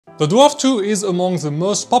The DWARF II is among the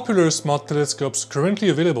most popular smart telescopes currently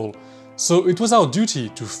available, so it was our duty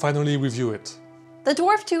to finally review it. The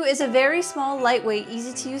DWARF II is a very small, lightweight,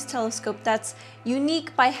 easy-to-use telescope that's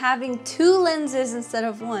unique by having 2 lenses instead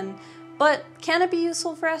of 1. But can it be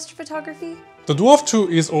useful for astrophotography? The DWARF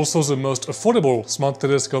II is also the most affordable smart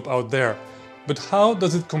telescope out there. But how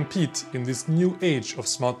does it compete in this new age of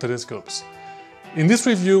smart telescopes? In this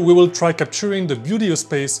review, we will try capturing the beauty of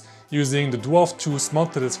space using the DWARF II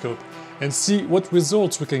smart telescope and see what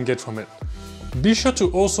results we can get from it. Be sure to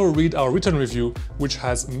also read our written review, which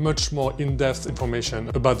has much more in-depth information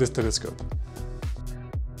about this telescope.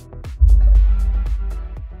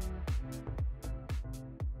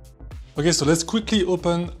 Okay, so let's quickly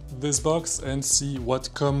open this box and see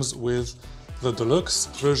what comes with the deluxe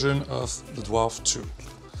version of the DWARF II.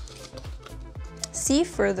 See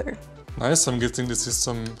further. Nice, I'm guessing this is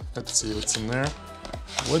some, let's see what's in there.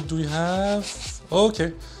 What do we have?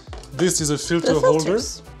 Okay, this is a filter holder.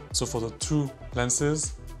 So for the 2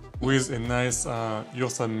 lenses with a nice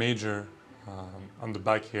Ursa Major on the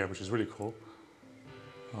back here, which is really cool.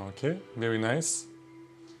 Okay, very nice.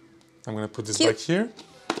 I'm gonna put this back here.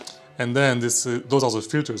 And then this, those are the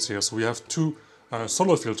filters here. So we have 2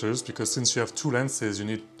 solar filters, because since you have 2 lenses, you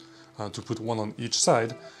need to put 1 on each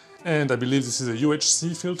side. And I believe this is a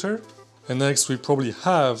UHC filter. And next we probably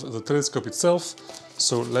have the telescope itself.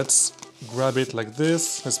 So let's grab it like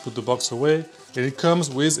this. Let's put the box away. And it comes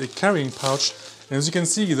with a carrying pouch. And as you can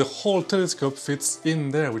see, the whole telescope fits in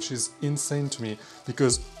there, which is insane to me,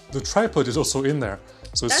 because the tripod is also in there.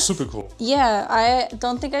 So it's super cool. Yeah, I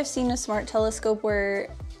don't think I've seen a smart telescope where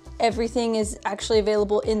everything is actually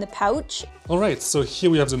available in the pouch. Alright, so here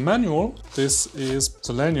we have the manual. This is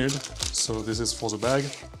the lanyard, so this is for the bag.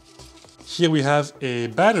 Here we have a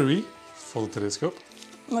battery for the telescope.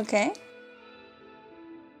 Okay.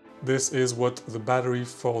 This is what the battery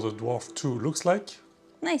for the DWARF II looks like.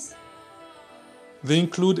 Nice. They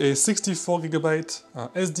include a 64GB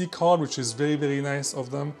SD card, which is very, very nice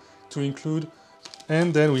of them to include.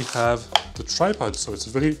 And then we have the tripod. So it's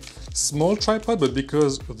a very small tripod, but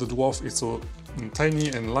because the DWARF is so tiny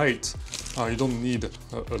and light, you don't need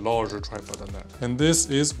a larger tripod than that. And this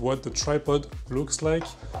is what the tripod looks like.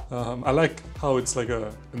 I like how it's like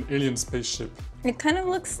an alien spaceship. It kind of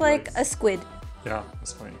looks like a squid. Yeah,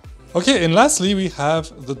 that's funny. Okay, and lastly we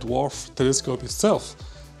have the DWARF telescope itself.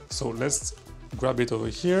 So let's grab it over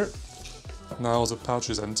here. Now the pouch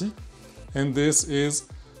is empty. And this is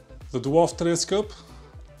the DWARF telescope,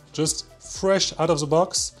 just fresh out of the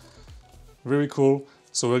box. Very cool.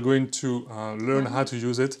 So we're going to learn how to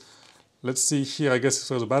use it. Let's see here, I guess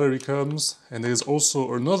where the battery comes. And there's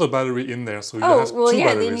also another battery in there. So you have 2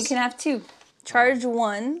 batteries. Then you can have 2. Charge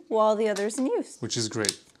 1 while the other's in use. Which is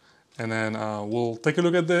great. And then we'll take a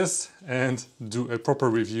look at this and do a proper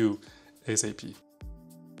review ASAP.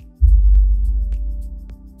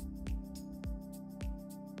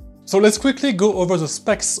 So let's quickly go over the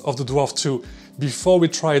specs of the DWARF II before we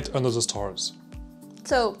try it under the stars.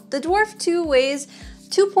 So the DWARF II weighs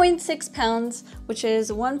 2.6 pounds, which is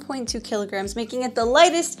 1.2 kilograms, making it the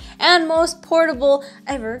lightest and most portable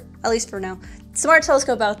ever, at least for now, smart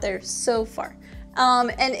telescope out there so far.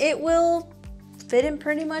 And it will fit in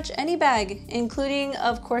pretty much any bag, including,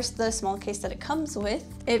 of course, the small case that it comes with.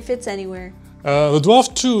 It fits anywhere. The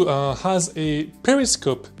DWARF II has a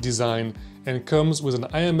periscope design and comes with an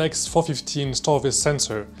IMX415 stargaze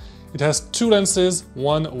sensor. It has 2 lenses,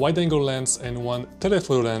 1 wide-angle lens and 1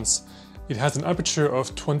 telephoto lens. It has an aperture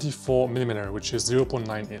of 24mm, which is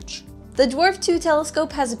 0.9 inch. The DWARF II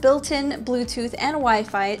telescope has built-in Bluetooth and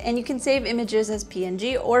Wi-Fi, and you can save images as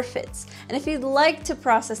PNG or FITs. And if you'd like to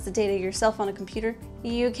process the data yourself on a computer,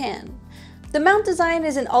 you can. The mount design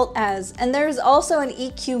is an Alt-Az, and there is also an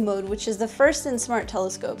EQ mode, which is the first in smart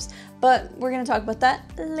telescopes, but we're going to talk about that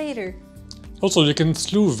later. Also, you can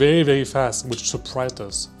slew very, very fast, which surprised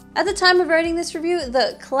us. At the time of writing this review,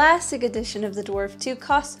 the classic edition of the DWARF II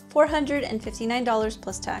costs $459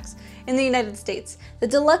 plus tax in the United States. The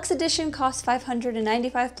deluxe edition costs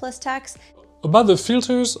 $595 plus tax. About the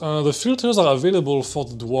filters are available for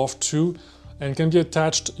the DWARF II and can be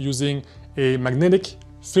attached using a magnetic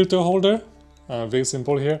filter holder, very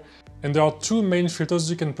simple here. And there are 2 main filters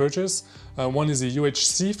you can purchase. One is a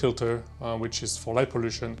UHC filter, which is for light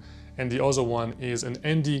pollution, and the other one is an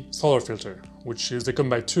ND solar filter, which is, they come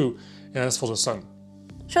by 2, and that's for the sun.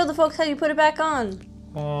 Show the folks how you put it back on.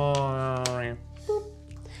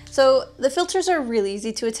 So the filters are really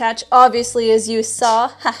easy to attach, obviously, as you saw,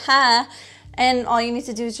 haha. And all you need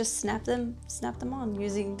to do is just snap them on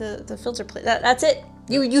using the filter plate. That's it.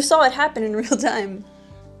 You saw it happen in real time.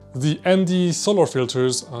 The ND solar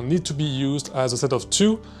filters need to be used as a set of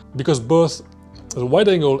two because both the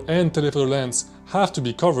wide-angle and telephoto lens have to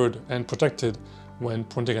be covered and protected when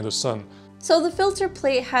pointing at the sun. So the filter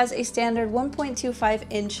plate has a standard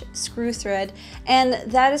 1.25-inch screw thread, and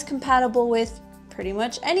that is compatible with pretty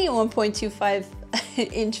much any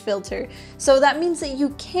 1.25-inch filter. So that means that you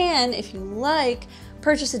can, if you like,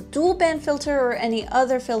 purchase a dual band filter or any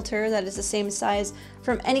other filter that is the same size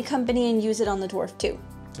from any company and use it on the DWARF II.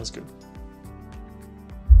 That's good.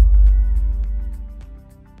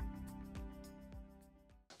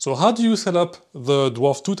 So how do you set up the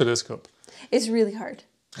DWARF II telescope? It's really hard.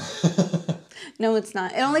 No, it's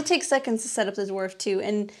not. It only takes seconds to set up the DWARF II,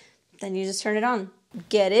 and then you just turn it on.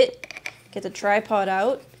 Get the tripod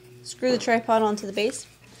out, screw the tripod onto the base,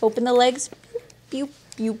 open the legs, boop,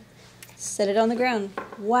 boop, set it on the ground.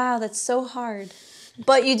 Wow, that's so hard.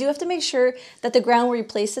 But you do have to make sure that the ground where you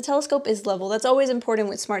place the telescope is level. That's always important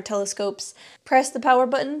with smart telescopes. Press the power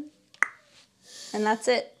button, and that's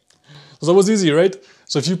it. So that was easy, right?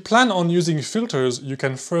 So if you plan on using filters, you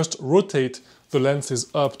can first rotate the lenses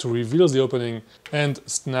up to reveal the opening and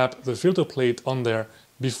snap the filter plate on there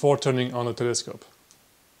before turning on the telescope.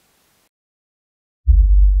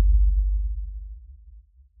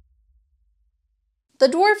 The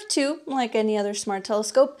DWARF II, like any other smart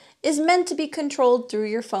telescope, is meant to be controlled through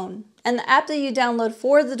your phone. And the app that you download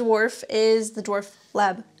for the DWARF is the DWARF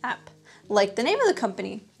Lab app, like the name of the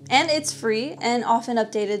company. And it's free and often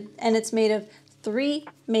updated, and it's made of 3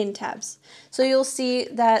 main tabs. So you'll see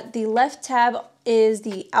that the left tab is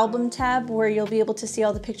the album tab, where you'll be able to see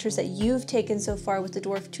all the pictures that you've taken so far with the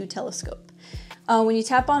DWARF II telescope. When you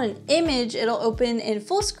tap on an image, it'll open in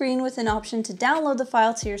full screen with an option to download the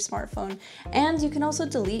file to your smartphone, and you can also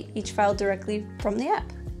delete each file directly from the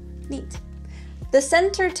app. Neat. The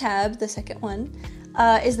center tab, the second one,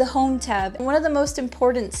 is the home tab. One of the most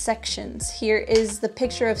important sections here is the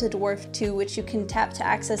picture of the DWARF II, which you can tap to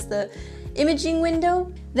access the imaging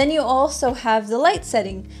window. Then you also have the light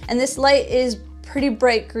setting, and this light is pretty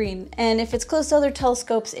bright green, and if it's close to other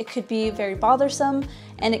telescopes, it could be very bothersome,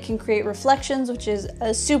 and it can create reflections, which is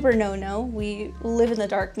a super no-no. We live in the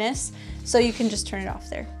darkness, so you can just turn it off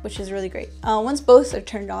there, which is really great. Once both are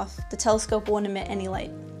turned off, the telescope won't emit any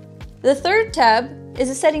light. The third tab is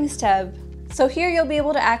a settings tab. So here you'll be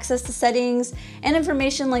able to access the settings and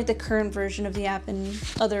information like the current version of the app and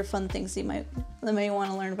other fun things you might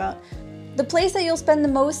want to learn about. The place that you'll spend the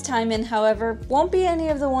most time in, however, won't be any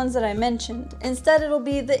of the ones that I mentioned. Instead, it'll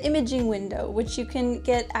be the imaging window, which you can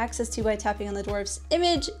get access to by tapping on the DWARF's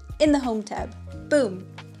image in the home tab. Boom!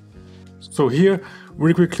 So here,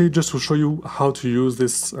 really quickly, just to show you how to use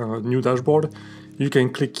this new dashboard, you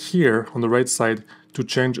can click here on the right side to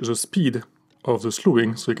change the speed of the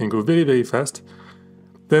slewing, so you can go very, very fast.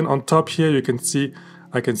 Then on top here, you can see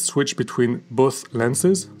I can switch between both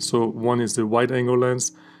lenses. So one is the wide angle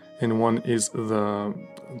lens, and one is the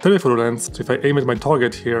telephoto lens. So if I aim at my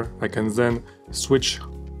target here, I can then switch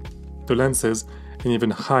the lenses and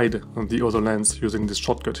even hide the other lens using this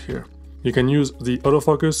shortcut here. You can use the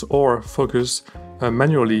autofocus or focus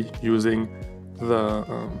manually using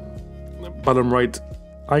the bottom right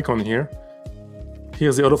icon here.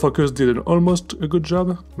 Here the autofocus did almost a good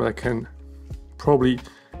job, but I can probably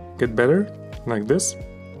get better, like this.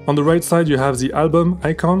 On the right side you have the album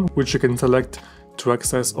icon, which you can select to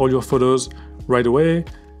access all your photos right away.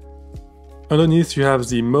 Underneath you have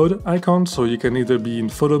the mode icon, so you can either be in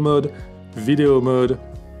photo mode, video mode,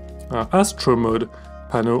 astro mode,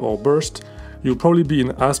 pano or burst. You'll probably be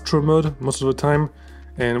in astro mode most of the time,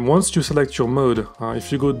 and once you select your mode,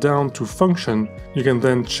 if you go down to function, you can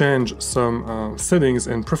then change some settings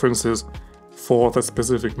and preferences for that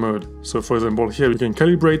specific mode. So for example here you can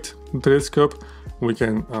calibrate the telescope, we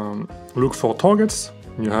can look for targets.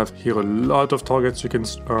 You have here a lot of targets you can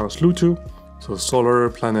slew to, so solar,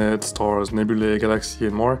 planet, stars, nebulae, galaxy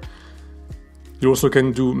and more. You also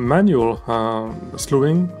can do manual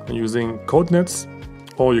slewing using coordinates,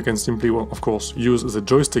 or you can simply, well, of course, use the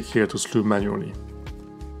joystick here to slew manually.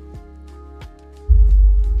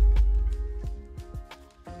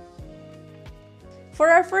 For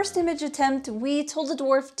our first image attempt, we told the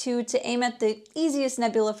DWARF II to aim at the easiest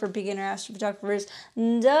nebula for beginner astrophotographers,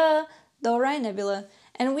 the Orion Nebula,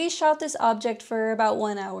 and we shot this object for about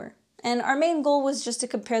 1 hour. And our main goal was just to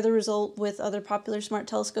compare the result with other popular smart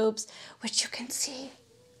telescopes, which you can see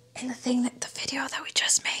in the video that we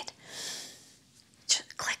just made.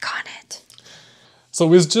 Just click on it. So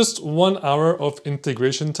with just 1 hour of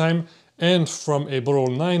integration time and from a Borrow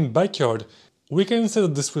 9 backyard, we can say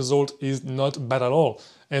that this result is not bad at all.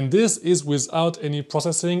 And this is without any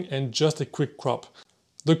processing and just a quick crop.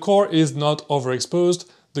 The core is not overexposed,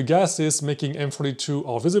 the gases making M42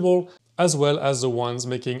 are visible, as well as the ones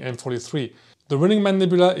making M43. The Running Man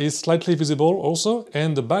Nebula is slightly visible also,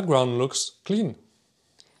 and the background looks clean.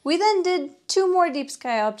 We then did 2 more deep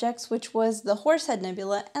sky objects, which was the Horsehead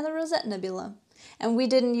Nebula and the Rosette Nebula, and we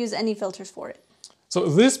didn't use any filters for it. So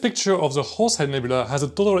this picture of the Horsehead Nebula has a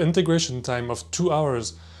total integration time of 2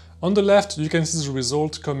 hours. On the left you can see the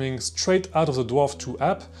result coming straight out of the DWARF II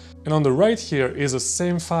app, and on the right here is the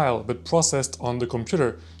same file but processed on the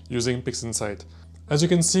computer using PixInsight. As you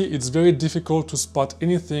can see, it's very difficult to spot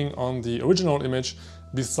anything on the original image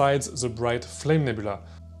besides the bright flame nebula.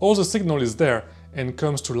 All the signal is there and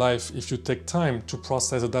comes to life if you take time to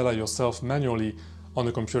process the data yourself manually on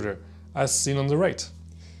the computer, as seen on the right.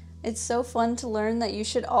 It's so fun to learn that you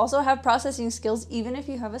should also have processing skills even if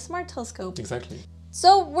you have a smart telescope. Exactly.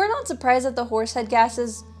 So we're not surprised that the Horsehead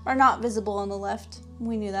gases are not visible on the left.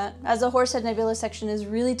 We knew that, as the Horsehead Nebula section is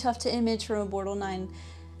really tough to image from a Bortle 9,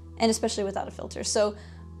 and especially without a filter. So,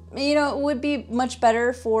 you know, it would be much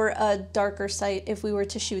better for a darker site if we were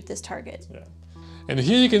to shoot this target. Yeah. And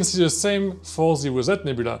here you can see the same for the Rosette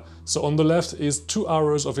Nebula. So on the left is 2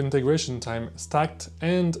 hours of integration time stacked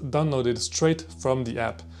and downloaded straight from the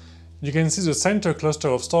app. You can see the center cluster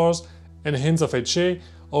of stars and hints of HA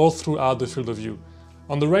all throughout the field of view.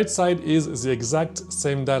 On the right side is the exact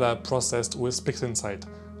same data processed with PixInsight.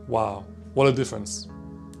 Wow, what a difference.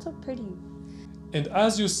 So pretty. And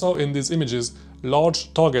as you saw in these images,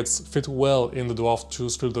 large targets fit well in the DWARF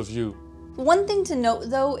II's field of view. One thing to note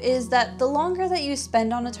though is that the longer that you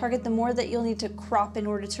spend on a target, the more that you'll need to crop in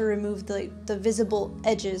order to remove the visible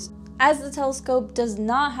edges, as the telescope does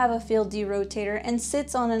not have a field derotator and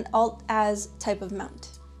sits on an Alt-Az type of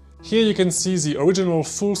mount. Here you can see the original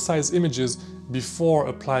full-size images before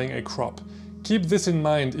applying a crop. Keep this in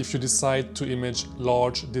mind if you decide to image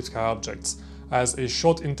large deep sky objects, as a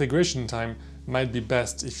short integration time might be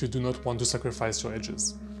best if you do not want to sacrifice your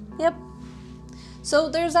edges. Yep. So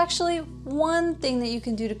there's actually one thing that you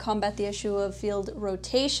can do to combat the issue of field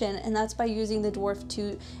rotation, and that's by using the DWARF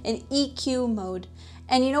II in EQ mode.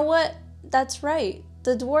 And you know what? That's right.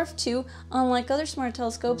 The DWARF II, unlike other smart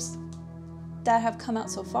telescopes that have come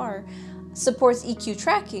out so far, supports EQ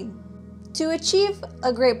tracking. To achieve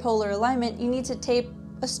a great polar alignment, you need to tape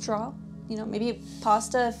a straw, maybe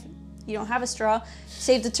pasta if you don't have a straw,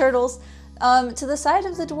 save the turtles, to the side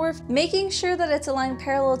of the dwarf, making sure that it's aligned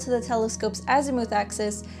parallel to the telescope's azimuth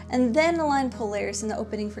axis, and then align Polaris in the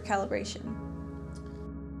opening for calibration.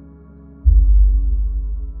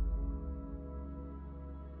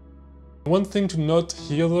 One thing to note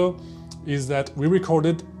here though is that we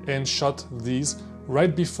recorded and shot these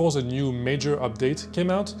right before the new major update came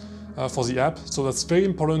out for the app, so that's very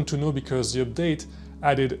important to know because the update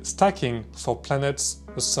added stacking for planets,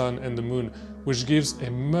 the sun and the moon, which gives a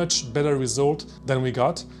much better result than we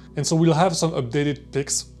got. And so we'll have some updated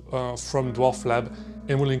pics from Dwarf Lab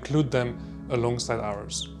and we'll include them alongside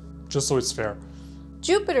ours, just so it's fair.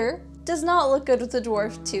 Jupiter does not look good with the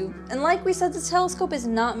Dwarf II, and like we said, the telescope is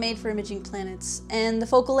not made for imaging planets, and the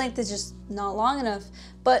focal length is just not long enough,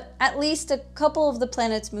 but at least a couple of the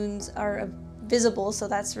planet's moons are visible, so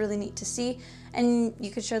that's really neat to see, and you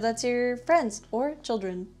could show that to your friends or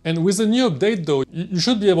children. And with the new update though, you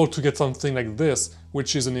should be able to get something like this,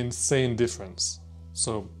 which is an insane difference.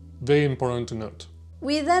 So, very important to note.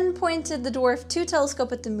 We then pointed the Dwarf II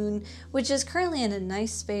telescope at the moon, which is currently in a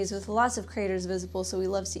nice phase with lots of craters visible, so we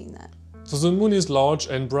love seeing that. So the moon is large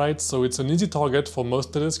and bright, so it's an easy target for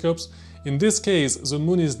most telescopes. In this case, the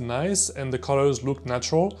moon is nice and the colors look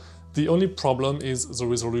natural. The only problem is the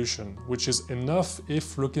resolution, which is enough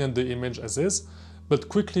if looking at the image as is, but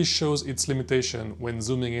quickly shows its limitation when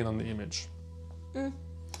zooming in on the image.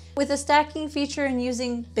 With a stacking feature and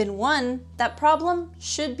using bin 1, that problem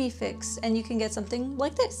should be fixed and you can get something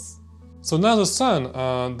like this. So now the sun,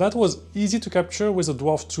 that was easy to capture with the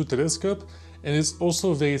Dwarf II telescope, and it's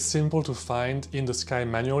also very simple to find in the sky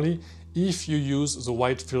manually if you use the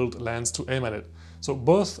wide field lens to aim at it. So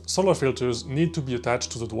both solar filters need to be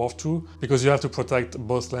attached to the Dwarf II because you have to protect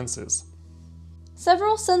both lenses.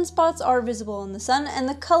 Several sunspots are visible on the sun, and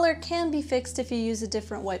the color can be fixed if you use a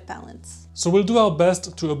different white balance. So we'll do our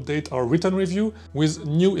best to update our written review with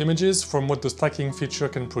new images from what the stacking feature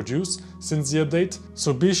can produce since the update,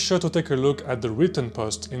 so be sure to take a look at the written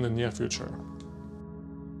post in the near future.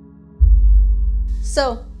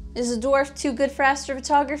 So, is the Dwarf II good for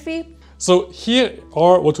astrophotography? So here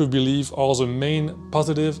are what we believe are the main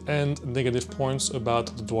positive and negative points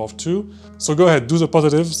about the Dwarf II. So go ahead, do the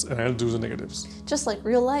positives and I'll do the negatives. Just like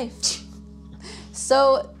real life.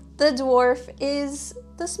 So the Dwarf is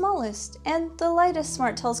the smallest and the lightest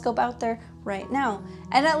smart telescope out there right now.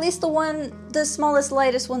 And at least the smallest,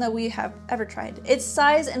 lightest one that we have ever tried. Its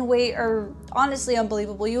size and weight are honestly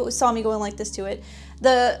unbelievable. You saw me going like this to it.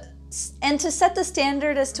 And to set the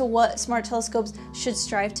standard as to what smart telescopes should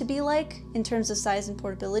strive to be like in terms of size and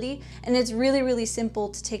portability, and it's really, really simple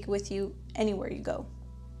to take with you anywhere you go.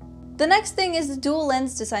 The next thing is the dual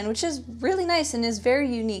lens design, which is really nice and is very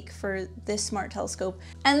unique for this smart telescope.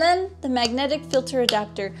 And then the magnetic filter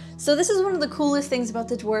adapter. So this is one of the coolest things about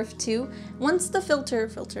the DWARF II. Once the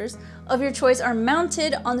filters of your choice are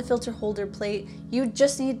mounted on the filter holder plate, you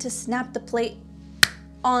just need to snap the plate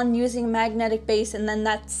on using a magnetic base, and then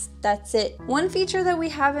that's it. One feature that we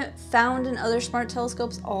haven't found in other smart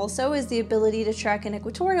telescopes also is the ability to track in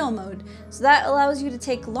equatorial mode. So that allows you to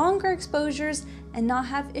take longer exposures and not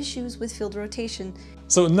have issues with field rotation.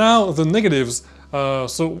 So now the negatives.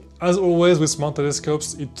 So as always with smart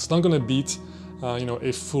telescopes, it's not gonna beat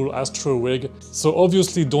a full astro rig. So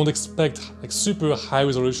obviously don't expect like super high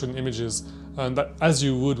resolution images as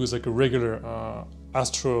you would with like a regular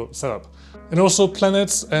astro setup. And also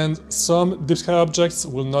planets and some deep sky objects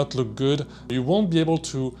will not look good. You won't be able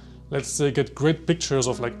to, let's say, get great pictures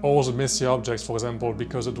of like all the messy objects, for example,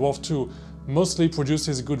 because the DWARF II mostly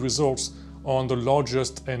produces good results on the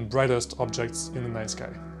largest and brightest objects in the night sky.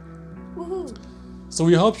 Woohoo! So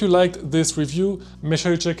we hope you liked this review. Make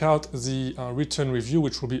sure you check out the return review,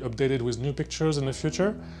 which will be updated with new pictures in the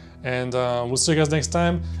future. And we'll see you guys next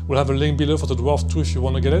time. We'll have a link below for the DWARF II if you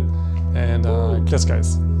want to get it. And cheers,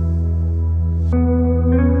 guys.